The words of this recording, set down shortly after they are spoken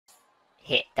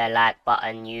Hit the like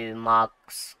button, you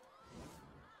mugs.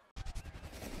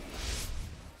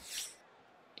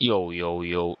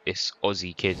 Yo, it's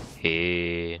Ozzy Kid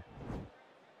here.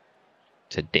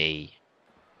 Today,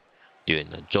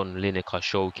 doing a John Lineker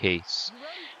showcase.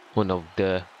 One of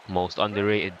the most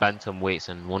underrated bantamweights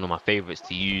and one of my favorites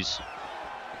to use.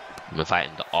 I'm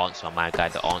fighting the Answer, my guy,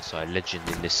 the Answer, a legend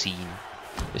in the scene.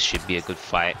 This should be a good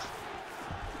fight.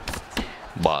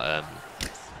 But,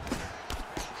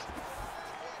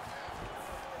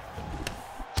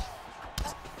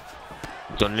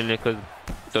 John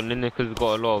Lineker's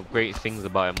got a lot of great things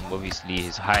about him. Obviously,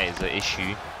 his height is an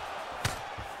issue.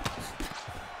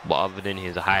 But other than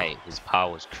his height, his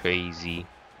power is crazy.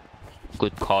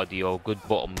 Good cardio, good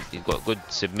bottom. He's got good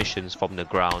submissions from the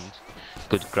ground.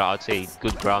 I'd say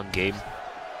good ground game.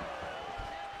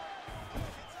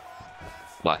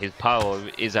 But his power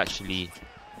is actually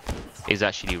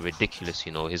ridiculous.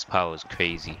 You know, his power is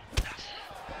crazy.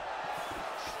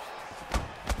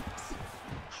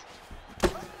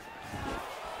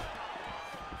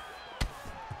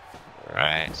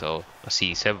 Right, so I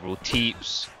see several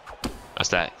teeps. That's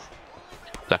that.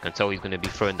 I can tell he's going to be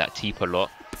throwing that teep a lot.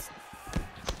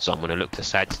 So I'm going to look to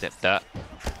sidestep that.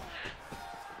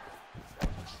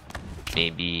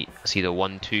 Maybe I see the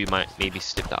 1-2, might maybe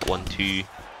slip that 1-2.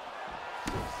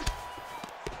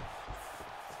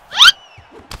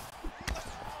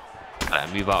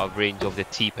 Move out of range of the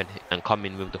teep and come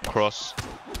in with the cross.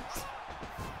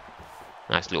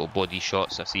 Nice little body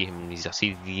shots. I see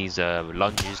these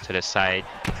lunges to the side.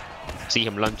 I see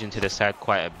him lunging to the side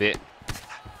quite a bit.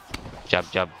 Jab,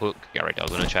 jab, hook. Yeah, right. I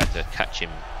was gonna try to catch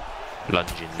him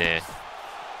lunging there.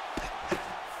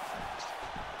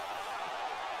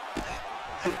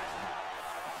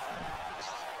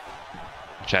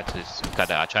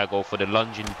 I try to go for the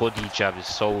lunging body jab. Is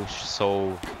so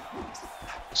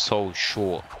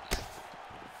short.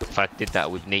 If I did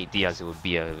that with Nate Diaz, it would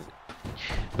be a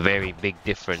very big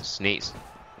difference. Nate's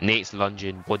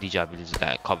lunging body jab is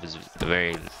that covers a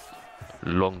very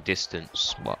long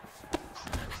distance, but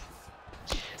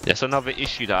that's another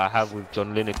issue that I have with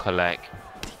John Lineker. Like,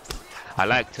 I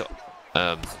like to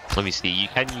obviously you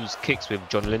can use kicks with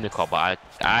John Lineker, but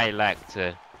I like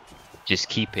to just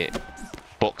keep it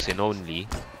boxing only,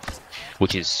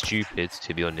 which is stupid,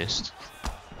 to be honest.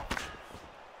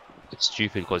 It's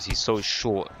stupid because he's so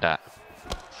short that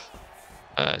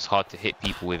it's hard to hit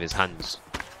people with his hands.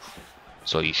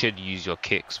 So you should use your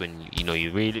kicks when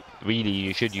you really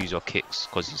you should use your kicks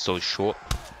because he's so short.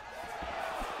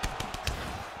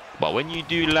 But when you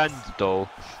do land though,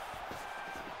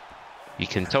 you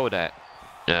can tell that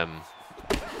done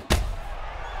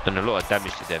a lot of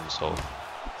damage to them. So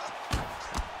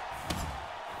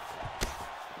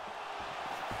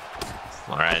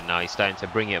alright, now he's starting to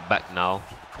bring it back now.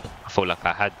 I feel like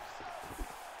I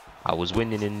was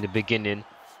winning in the beginning,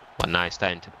 but now he's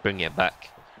starting to bring it back.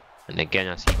 And again,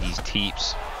 I see these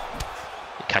teeps.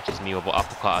 It catches me over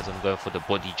uppercut as I'm going for the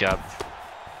body jab.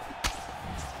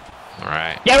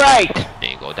 Alright. You're right!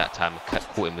 There you go, that time I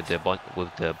caught him with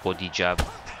the body jab.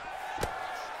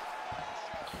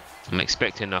 I'm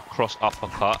expecting a cross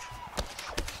uppercut.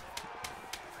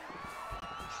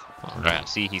 Alright, I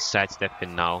see he's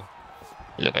sidestepping now.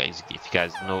 Look at if you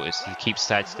guys notice, he keeps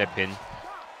sidestepping.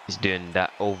 He's doing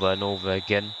that over and over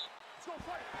again.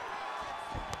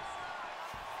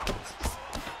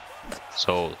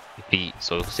 So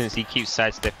since he keeps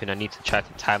sidestepping, I need to try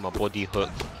to time a body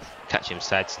hook, catch him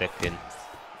sidestepping,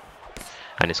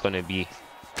 and it's gonna be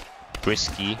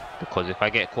risky because if I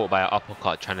get caught by an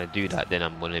uppercut trying to do that, then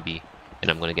I'm gonna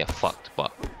get fucked.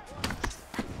 But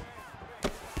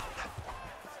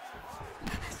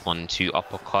 1-2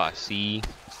 uppercut, I see.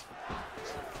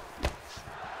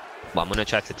 But I'm gonna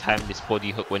try to time this body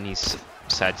hook when he's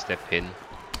sidestepping.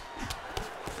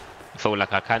 I feel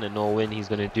like I kind of know when he's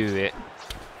gonna do it.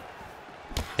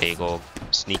 There you go,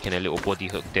 sneaking a little body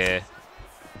hook there.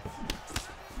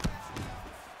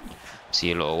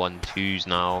 See a lot of 1-2s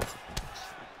now.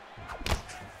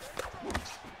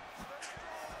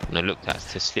 I'm gonna look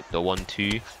to slip the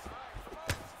 1-2.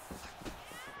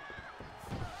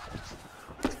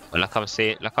 But like I was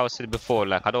saying before,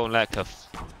 like I don't like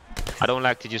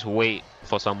to just wait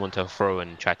for someone to throw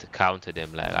and try to counter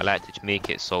them. Like I like to make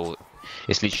it so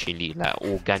it's literally like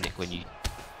organic when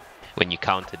you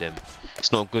counter them.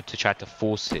 It's not good to try to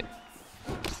force it,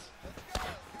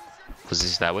 because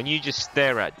it's like when you just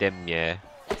stare at them, yeah,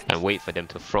 and wait for them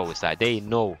to throw, it's like they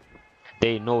know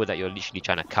that you're literally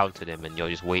trying to counter them and you're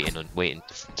just waiting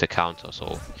to counter.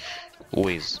 So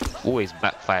always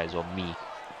backfires on me.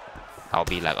 I'll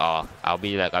be like,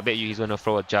 I bet you he's gonna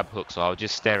throw a jab hook, so I'll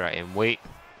just stare at him, wait,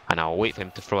 and I'll wait for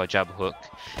him to throw a jab hook,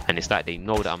 and it's like they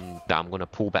know that I'm gonna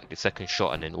pull back the second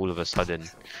shot, and then all of a sudden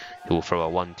he will throw a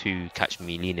 1-2, catch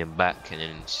me leaning back, and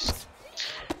then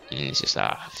it's just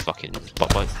fucking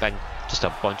bang, just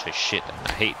a bunch of shit.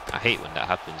 I hate when that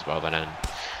happens, bro. And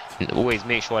always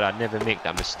make sure that I never make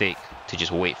that mistake to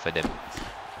just wait for them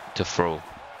to throw.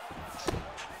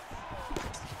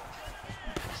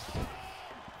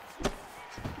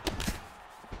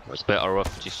 It's better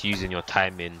off just using your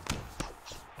timing,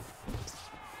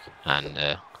 and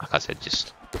like I said,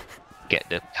 just get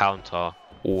the counter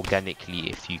organically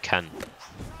if you can.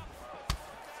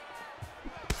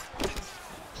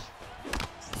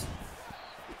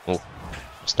 Oh,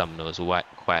 stamina was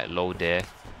quite low there.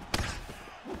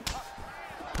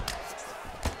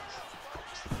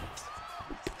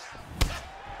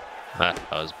 That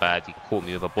was bad. He caught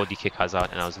me with a body kick and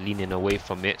I was leaning away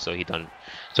from it, so he got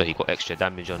extra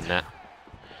damage on that.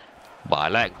 But I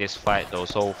like this fight though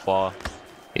so far.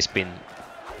 It's been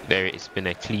a very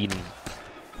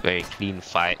clean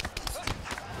fight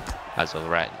as of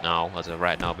right now.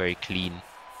 Very clean.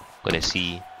 Gonna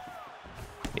see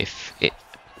if it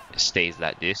stays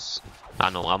like this.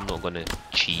 I know I'm not gonna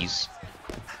cheese.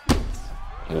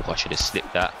 Oh, I should have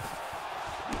slipped that.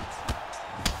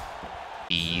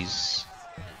 Ease.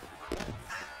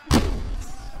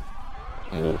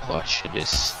 Oh, I should have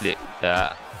slipped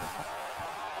that.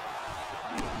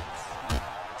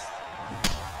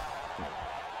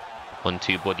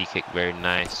 One-two body kick, very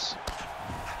nice.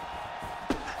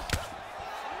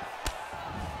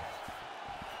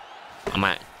 I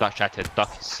might try to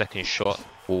duck his second shot.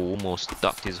 Oh, almost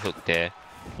ducked his hook there.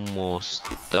 Almost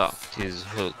ducked his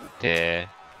hook there.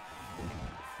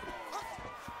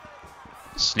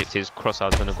 Slipped his cross. I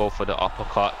was gonna go for the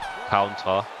uppercut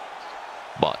counter,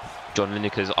 but John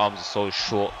Lineker's arms are so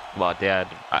short. But they had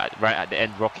right at the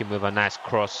end, rock him with a nice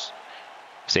cross.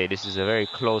 Say this is a very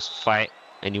close fight.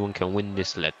 Anyone can win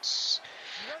this. Let's.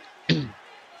 And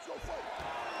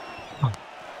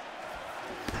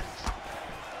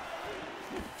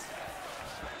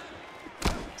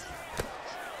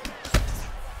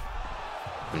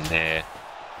there,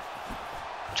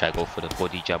 try to go for the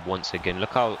body jab once again.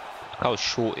 Look how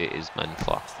short it is, man,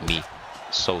 for me.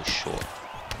 So short.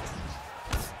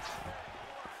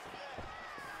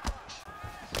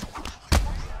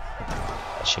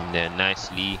 Catch him there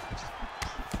nicely.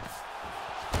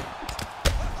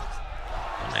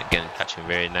 And again, catch him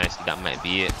very nicely. That might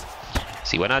be it.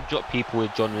 See, when I drop people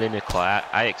with John Lineker,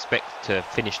 I expect to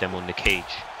finish them on the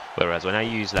cage. Whereas when I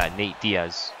use like Nate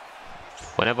Diaz,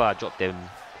 whenever I drop them,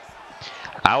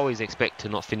 I always expect to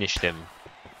not finish them.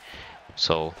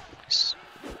 So it's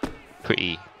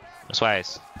pretty. That's why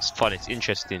it's fun. It's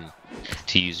interesting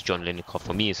to use John Lineker.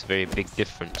 For me, it's a very big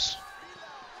difference.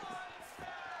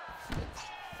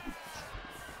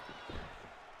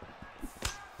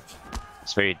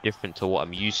 It's very different to what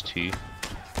I'm used to.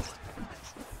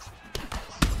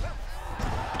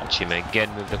 Catch him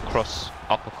again with the cross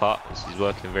uppercut. This is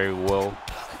working very well.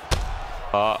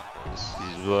 This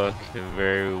is working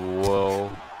very well.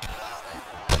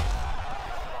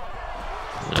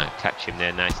 Catch him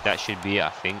there, nice. That should be it, I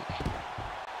think.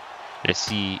 Let's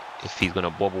see if he's gonna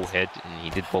bobble head, and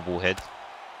he did bobble head.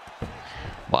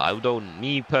 But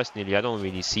me personally, I don't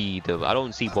really see I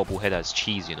don't see bobble head as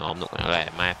cheese. You know, I'm not gonna lie.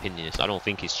 My opinion is I don't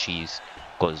think it's cheese,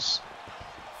 because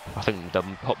I think the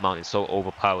top mount is so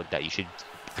overpowered that you should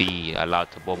be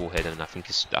allowed to bobble head, and I think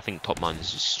top mount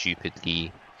is just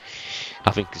stupidly.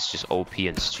 I think it's just OP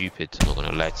and stupid. I'm not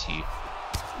gonna lie to you.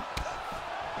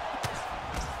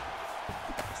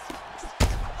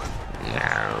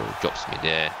 No, drops me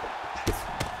there.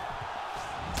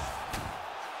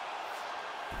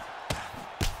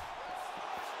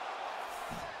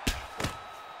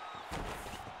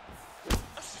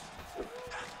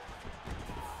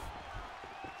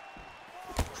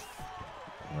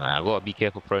 I gotta be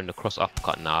careful throwing the cross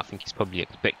uppercut now. I think he's probably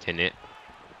expecting it,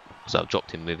 because I've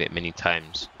dropped him with it many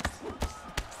times.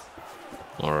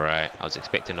 Alright, I was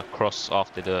expecting a cross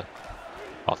after the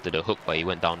hook, but he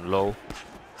went down low.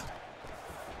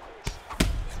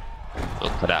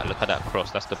 Look at that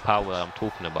cross. That's the power I'm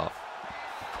talking about.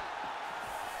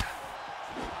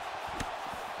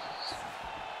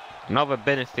 Another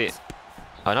benefit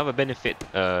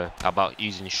about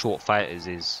using short fighters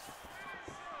is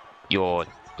your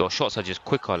shots are just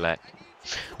quicker. Like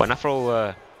when I throw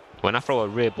a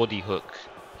rear body hook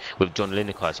with John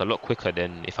Lineker, it's a lot quicker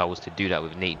than if I was to do that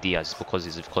with Nate Diaz, because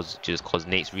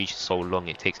Nate's reach is so long.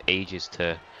 It takes ages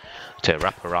to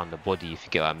wrap around the body, if you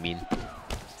get what I mean.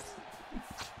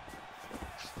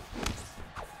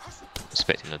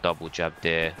 Expecting a double jab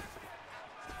there.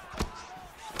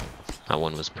 That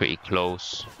one was pretty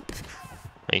close.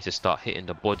 I need to start hitting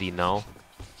the body now.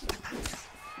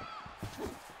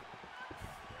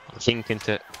 I'm thinking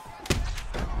to...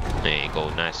 There you go,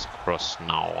 nice cross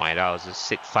now. That was a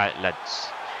sick fight, lads.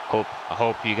 I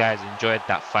hope you guys enjoyed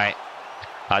that fight.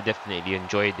 I definitely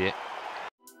enjoyed it.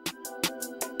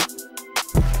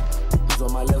 Who's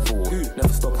on my level? Never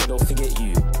stop, I don't forget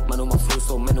you. Man on my flow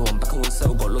so mental, I'm back on one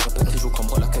settle, got lots of